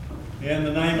In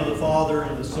the name of the Father,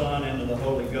 and of the Son, and of the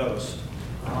Holy Ghost.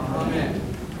 Amen.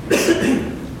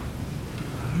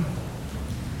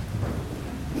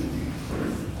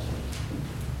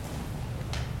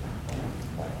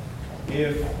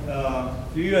 If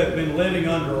you have been living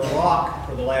under a rock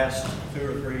for the last 2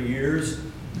 or 3 years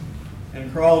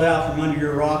and crawled out from under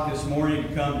your rock this morning to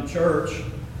come to church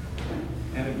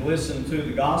and have listened to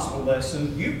the gospel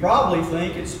lesson, you probably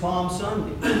think it's Palm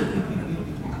Sunday.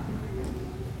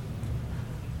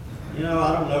 You know,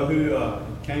 I don't know who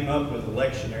came up with the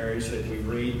lectionaries that we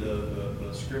read,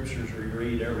 the scriptures we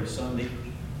read every Sunday,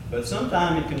 but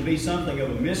sometimes it can be something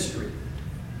of a mystery.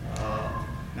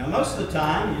 Now, most of the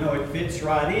time, you know, it fits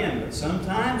right in, but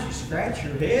sometimes you scratch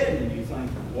your head and you think,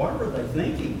 what were they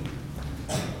thinking?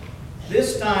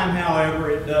 This time, however,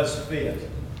 it does fit,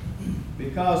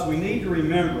 because we need to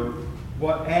remember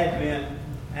what Advent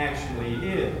actually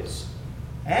is.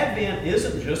 Advent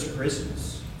isn't just Christmas.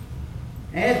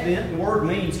 Advent, the word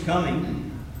means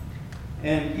coming.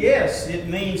 And yes, it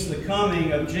means the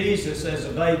coming of Jesus as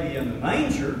a baby in the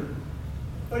manger,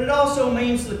 but it also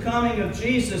means the coming of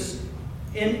Jesus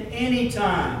in any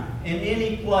time, in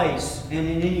any place, and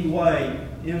in any way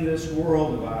in this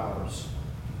world of ours.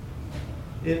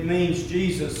 It means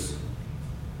Jesus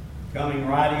coming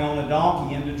riding on a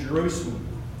donkey into Jerusalem.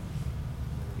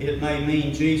 It may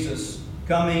mean Jesus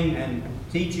coming and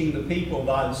teaching the people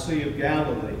by the Sea of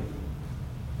Galilee.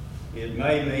 It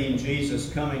may mean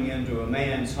Jesus coming into a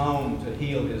man's home to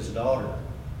heal his daughter.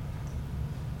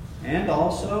 And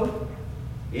also,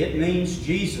 it means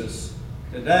Jesus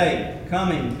today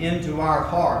coming into our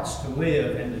hearts to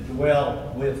live and to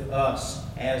dwell with us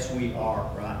as we are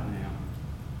right now.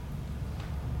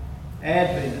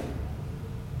 Advent.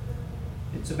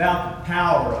 It's about the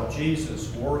power of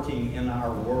Jesus working in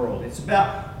our world. It's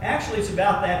about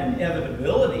that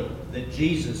inevitability that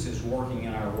Jesus is working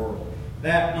in our world.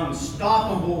 That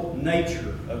unstoppable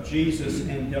nature of Jesus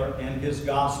and His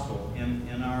gospel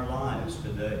in our lives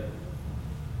today.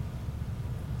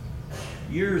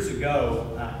 Years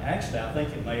ago, I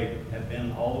think it may have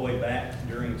been all the way back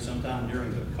sometime during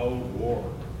the Cold War.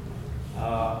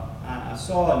 I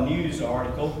saw a news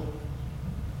article.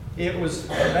 It was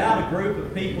about a group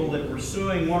of people that were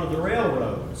suing one of the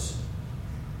railroads.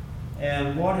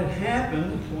 And what had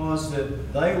happened was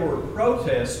that they were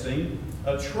protesting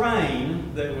a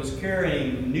train that was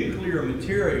carrying nuclear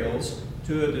materials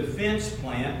to a defense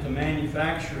plant to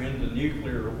manufacture into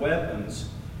nuclear weapons.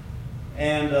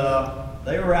 And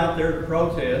they were out there to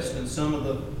protest, and some of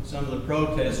the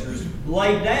protesters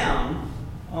laid down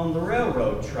on the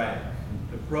railroad track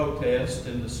to protest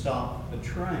and to stop the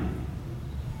train.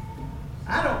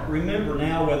 I don't remember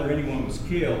now whether anyone was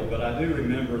killed, but I do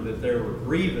remember that there were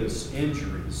grievous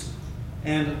injuries.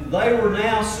 And they were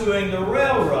now suing the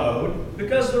railroad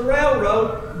because the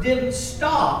railroad didn't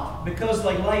stop because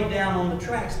they laid down on the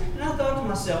tracks. And I thought to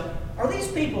myself, are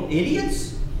these people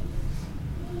idiots?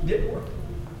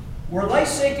 Were they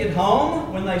sick at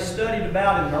home when they studied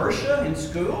about inertia in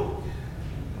school?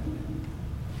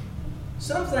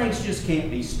 Some things just can't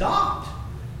be stopped.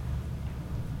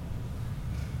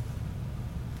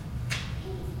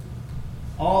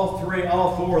 All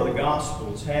four of the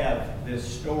Gospels have this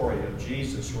story of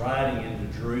Jesus riding into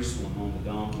Jerusalem on the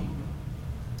donkey.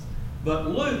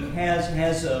 But Luke has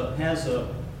an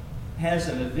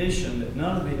addition that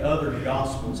none of the other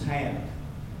Gospels have.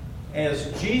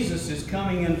 As Jesus is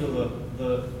coming into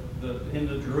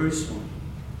into Jerusalem,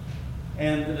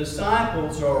 and the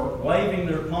disciples are waving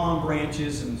their palm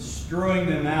branches and strewing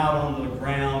them out on the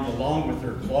ground along with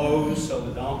their clothes, so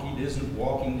the donkey isn't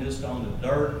walking just on the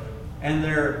dirt. And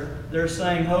they're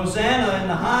saying, Hosanna in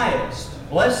the highest.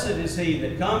 Blessed is he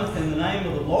that cometh in the name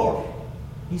of the Lord.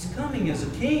 He's coming as a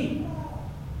king.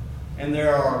 And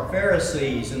there are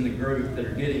Pharisees in the group that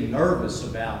are getting nervous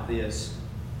about this.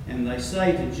 And they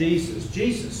say to Jesus,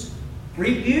 Jesus,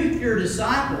 rebuke your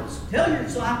disciples. Tell your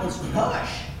disciples to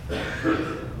hush.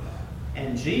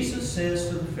 And Jesus says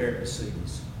to the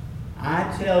Pharisees, I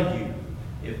tell you,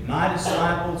 if my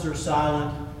disciples are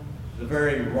silent, the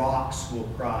very rocks will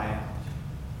cry out.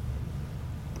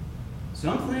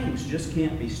 Some things just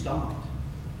can't be stopped.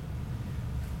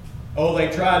 Oh, they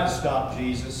tried to stop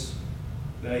Jesus.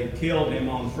 They killed him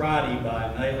on Friday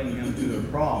by nailing him to a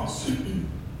cross.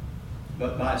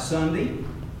 But by Sunday,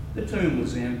 the tomb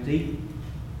was empty.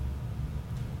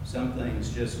 Some things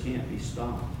just can't be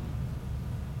stopped.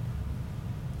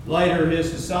 Later, his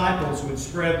disciples would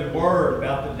spread the word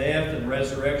about the death and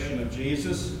resurrection of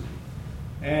Jesus.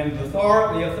 And the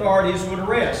authorities would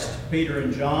arrest Peter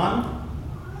and John.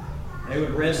 They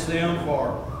would arrest them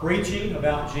for preaching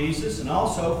about Jesus and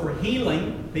also for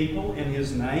healing people in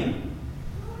His name.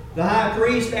 The high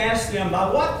priest asked them,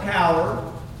 by what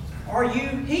power are you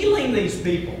healing these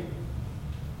people?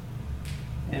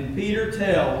 And Peter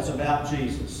tells about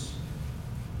Jesus.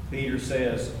 Peter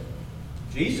says,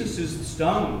 Jesus is the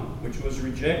stone which was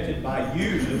rejected by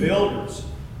you, the builders,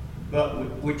 but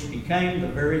which became the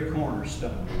very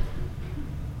cornerstone.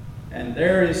 And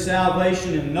there is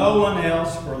salvation in no one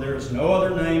else, for there is no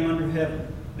other name under heaven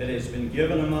that has been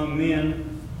given among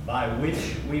men by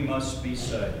which we must be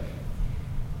saved.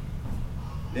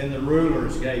 Then the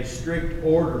rulers gave strict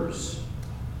orders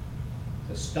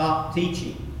to stop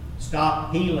teaching,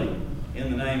 stop healing in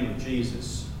the name of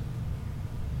Jesus.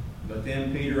 But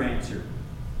then Peter answered,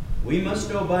 we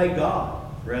must obey God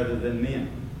rather than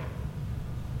men.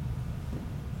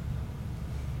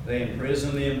 They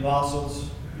imprisoned the apostles.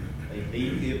 They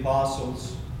beat the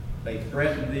apostles. They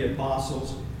threatened the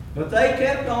apostles. But they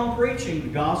kept on preaching the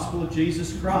gospel of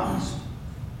Jesus Christ.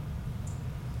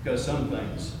 Because some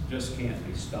things just can't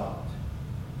be stopped.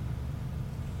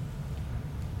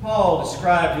 Paul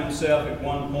described himself at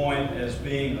one point as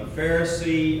being a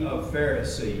Pharisee of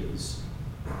Pharisees.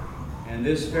 And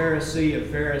this Pharisee of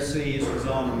Pharisees was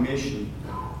on a mission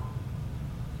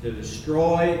to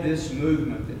destroy this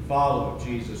movement that followed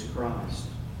Jesus Christ.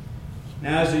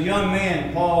 Now, as a young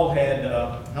man, Paul had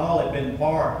been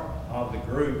part of the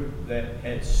group that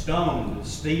had stoned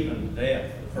Stephen to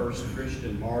death, the first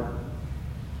Christian martyr.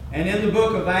 And in the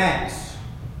book of Acts,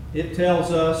 it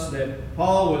tells us that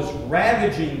Paul was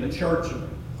ravaging the church of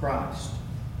Christ,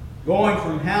 going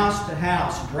from house to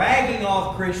house, dragging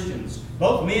off Christians,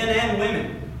 both men and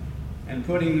women, and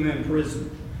putting them in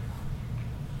prison.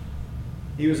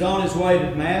 He was on his way to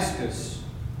Damascus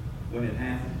when it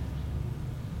happened.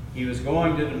 He was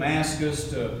going to Damascus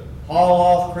to haul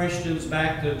off Christians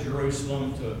back to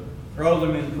Jerusalem, to throw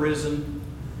them in prison,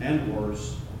 and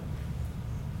worse.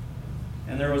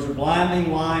 And there was a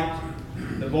blinding light,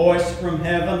 the voice from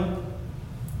heaven,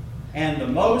 and the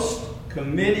most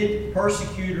committed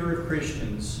persecutor of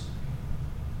Christians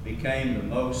became the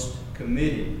most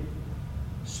committed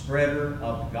spreader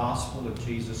of the gospel of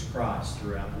Jesus Christ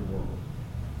throughout the world.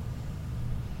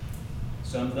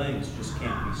 Some things just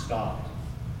can't be stopped.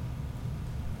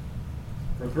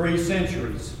 For 3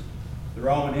 centuries, the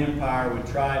Roman Empire would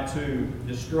try to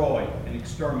destroy and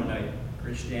exterminate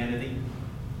Christianity.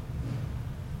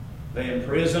 They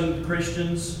imprisoned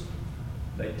Christians.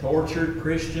 They tortured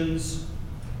Christians.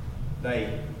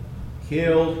 They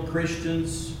killed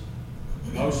Christians,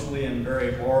 mostly in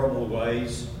very horrible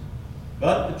ways.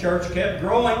 But the church kept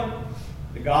growing.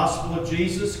 The gospel of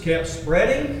Jesus kept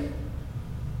spreading.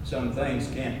 Some things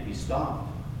can't be stopped.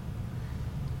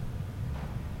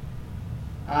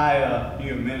 I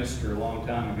knew a minister a long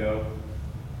time ago.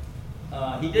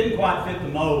 He didn't quite fit the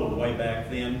mold way back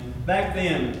then. Back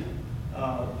then,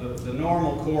 the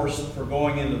normal course for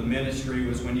going into the ministry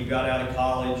was when you got out of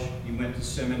college, you went to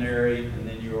seminary, and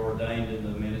then you were ordained into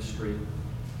the ministry.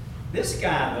 This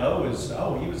guy, though,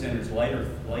 he was in his later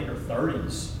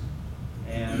 30s.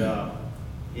 And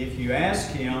if you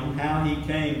ask him how he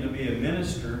came to be a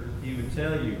minister, he would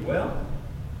tell you, well,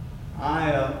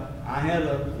 I had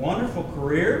a wonderful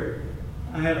career.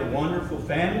 I had a wonderful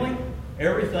family.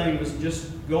 Everything was just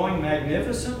going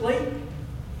magnificently.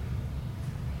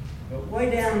 But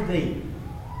way down deep,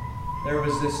 there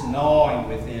was this gnawing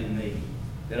within me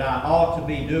that I ought to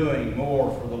be doing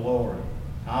more for the Lord.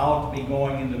 I ought to be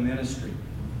going into ministry.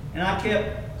 And I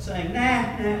kept saying,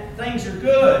 nah, things are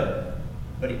good.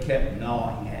 But it kept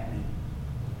gnawing at me.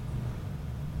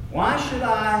 Why should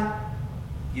I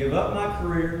give up my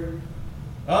career,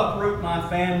 uproot my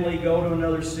family, go to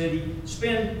another city,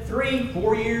 spend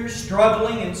 3-4 years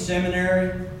struggling in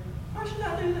seminary? Why should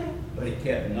I do that? But it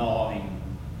kept gnawing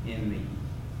in me.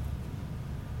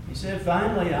 He said,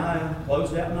 finally, I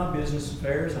closed out my business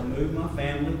affairs. I moved my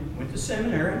family, went to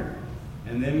seminary,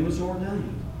 and then was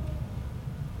ordained.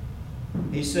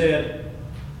 He said,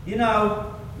 you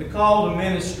know, the call to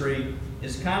ministry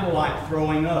is kind of like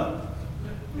throwing up.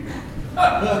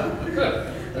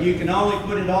 You can only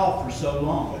put it off for so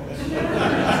long.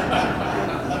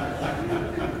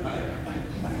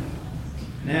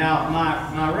 Now,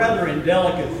 my rather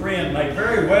indelicate friend may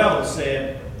very well have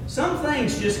said, some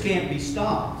things just can't be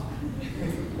stopped.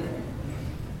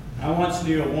 I once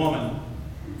knew a woman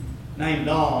named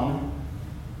Dawn.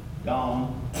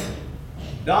 Dawn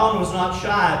was not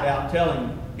shy about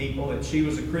telling people that she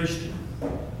was a Christian.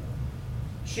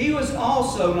 She was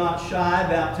also not shy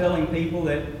about telling people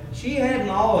that she hadn't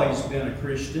always been a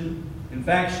Christian. In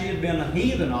fact, she had been a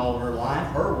heathen all of her life,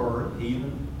 her word,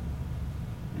 heathen.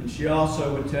 And she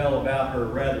also would tell about her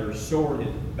rather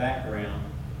sordid background.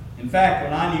 In fact,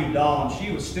 when I knew Dawn,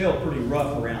 she was still pretty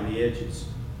rough around the edges.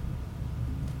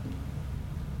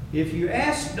 If you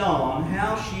asked Dawn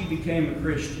how she became a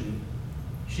Christian,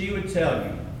 she would tell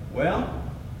you, well,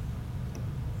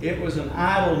 it was an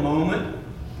idle moment.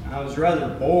 I was rather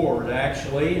bored,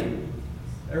 actually, and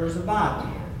there was a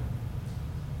Bible.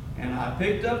 And I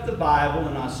picked up the Bible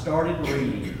and I started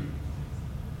reading.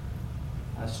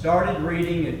 I started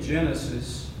reading at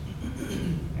Genesis,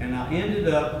 and I ended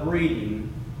up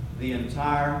reading the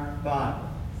entire Bible.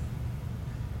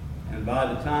 And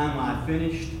by the time I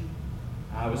finished,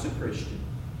 I was a Christian.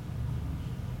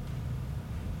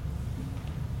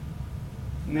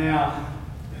 Now,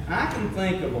 I can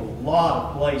think of a lot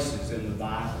of places in the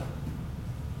Bible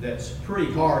that's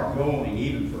pretty hard going,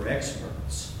 even for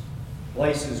experts.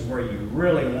 Places where you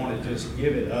really want to just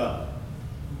give it up.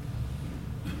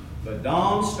 But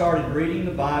Dawn started reading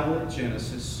the Bible at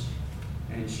Genesis,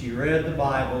 and she read the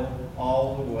Bible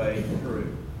all the way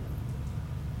through.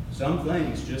 Some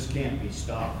things just can't be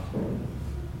stopped.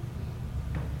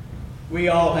 We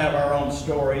all have our own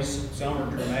stories. Some are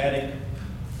dramatic,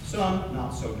 some not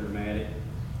so dramatic.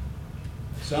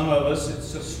 Some of us,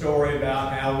 it's a story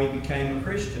about how we became a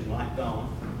Christian, like Dawn.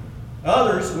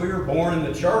 Others, we were born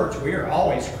in the church. We are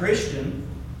always Christian,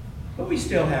 but we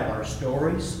still have our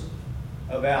stories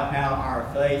about how our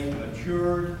faith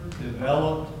matured,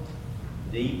 developed,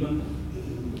 deepened.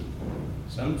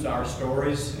 Some of our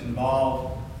stories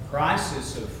involve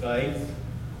crisis of faith,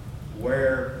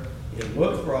 where it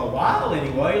looked for a while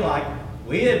anyway like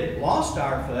we had lost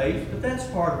our faith, but that's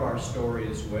part of our story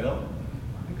as well,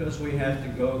 because we have to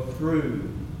go through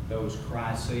those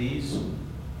crises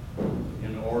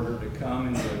in order to come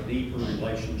into a deeper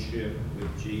relationship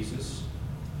with Jesus.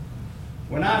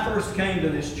 When I first came to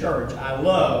this church, I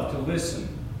loved to listen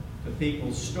to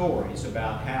people's stories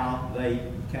about how they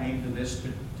came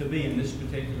to be in this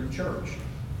particular church.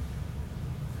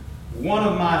 One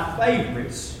of my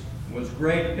favorites was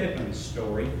Greg Pippin's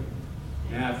story.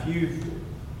 Now, if you've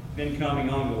been coming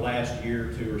on the last year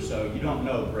or two or so, you don't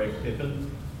know Greg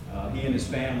Pippin. He and his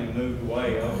family moved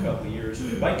away a couple of years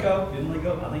to Waco. Didn't they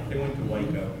go? I think they went to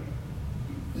Waco.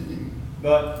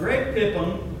 But Greg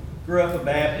Pippin grew up a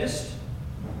Baptist,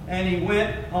 and he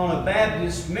went on a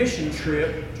Baptist mission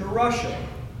trip to Russia.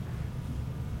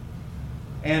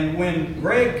 And when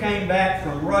Greg came back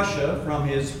from Russia from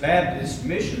his Baptist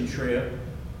mission trip,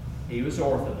 he was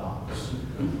Orthodox.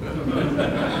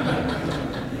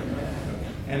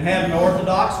 And had an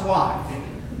Orthodox wife.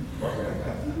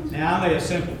 Now, I may have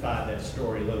simplified that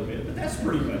story a little bit, but that's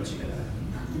pretty much it.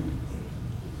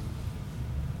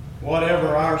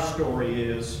 Whatever our story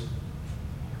is,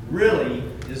 really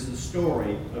is the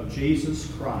story of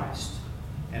Jesus Christ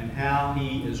and how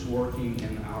He is working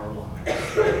in our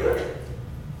lives.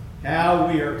 How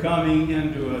we are coming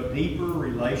into a deeper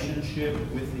relationship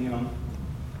with Him.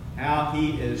 How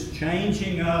He is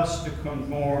changing us to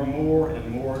conform more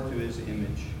and more to His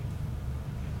image.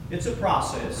 It's a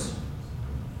process.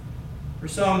 For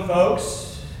some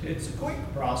folks, it's a quick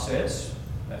process.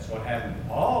 That's what happened to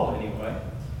Paul anyway.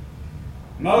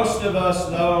 Most of us,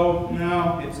 though,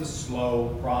 no, it's a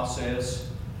slow process.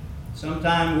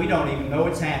 Sometimes we don't even know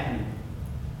it's happening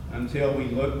until we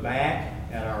look back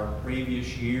at our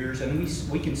previous years and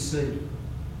we can see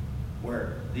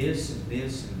where this and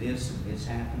this and this and this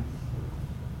happened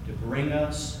to bring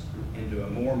us into a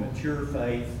more mature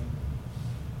faith,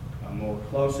 a more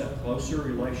closer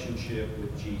relationship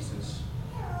with Jesus.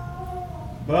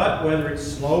 But whether it's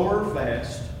slow or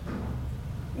fast,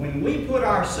 when we put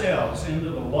ourselves into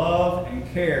the love and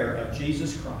care of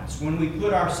Jesus Christ, when we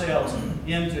put ourselves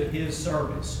into His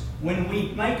service, when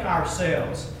we make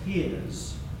ourselves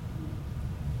His,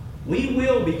 we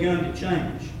will begin to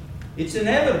change. It's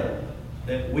inevitable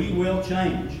that we will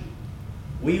change.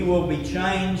 We will be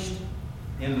changed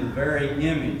in the very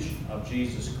image of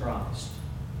Jesus Christ.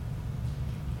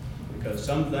 Because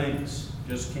some things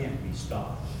just can't be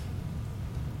stopped.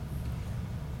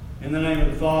 In the name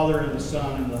of the Father, and the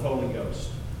Son, and the Holy Ghost.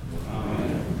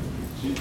 Amen.